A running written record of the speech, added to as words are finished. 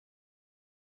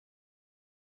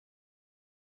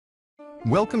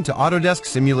Welcome to Autodesk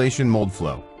Simulation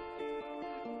Moldflow.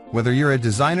 Whether you're a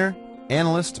designer,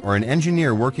 analyst, or an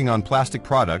engineer working on plastic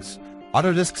products,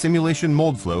 Autodesk Simulation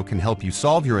Moldflow can help you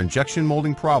solve your injection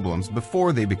molding problems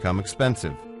before they become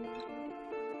expensive.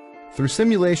 Through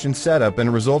simulation setup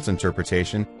and results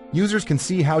interpretation, users can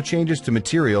see how changes to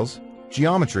materials,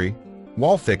 geometry,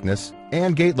 wall thickness,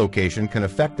 and gate location can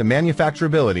affect the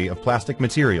manufacturability of plastic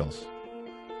materials.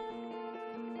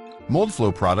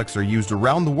 Moldflow products are used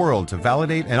around the world to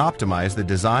validate and optimize the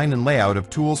design and layout of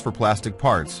tools for plastic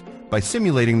parts by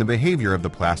simulating the behavior of the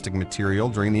plastic material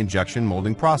during the injection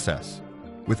molding process.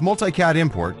 With multi-CAD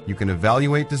import, you can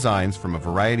evaluate designs from a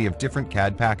variety of different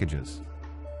CAD packages.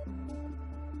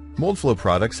 Moldflow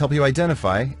products help you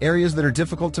identify areas that are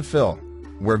difficult to fill,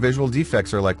 where visual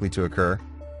defects are likely to occur,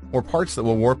 or parts that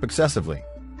will warp excessively.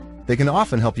 They can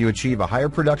often help you achieve a higher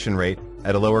production rate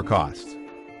at a lower cost.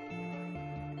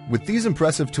 With these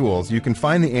impressive tools, you can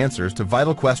find the answers to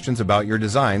vital questions about your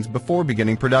designs before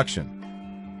beginning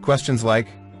production. Questions like,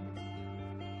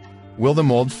 will the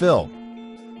mold fill?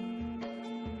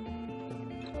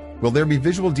 Will there be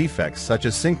visual defects such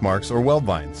as sink marks or weld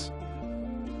lines?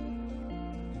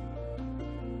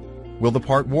 Will the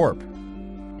part warp?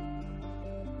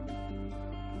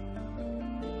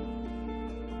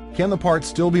 Can the part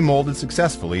still be molded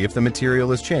successfully if the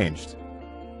material is changed?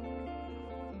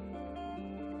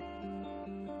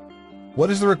 What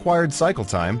is the required cycle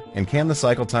time, and can the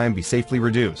cycle time be safely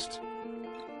reduced?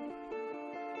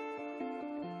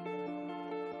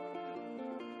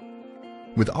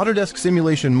 With Autodesk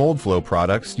Simulation Moldflow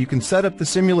products, you can set up the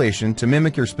simulation to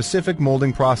mimic your specific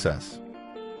molding process.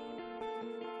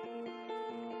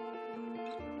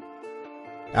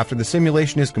 After the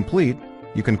simulation is complete,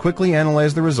 you can quickly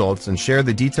analyze the results and share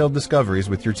the detailed discoveries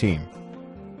with your team.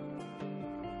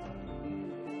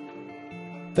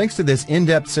 Thanks to this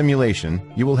in-depth simulation,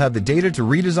 you will have the data to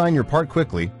redesign your part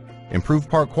quickly, improve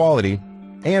part quality,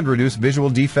 and reduce visual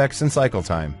defects and cycle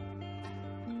time.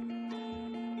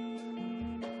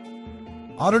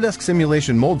 Autodesk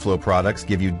Simulation Moldflow products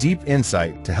give you deep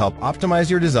insight to help optimize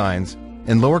your designs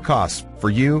and lower costs for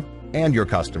you and your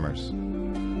customers.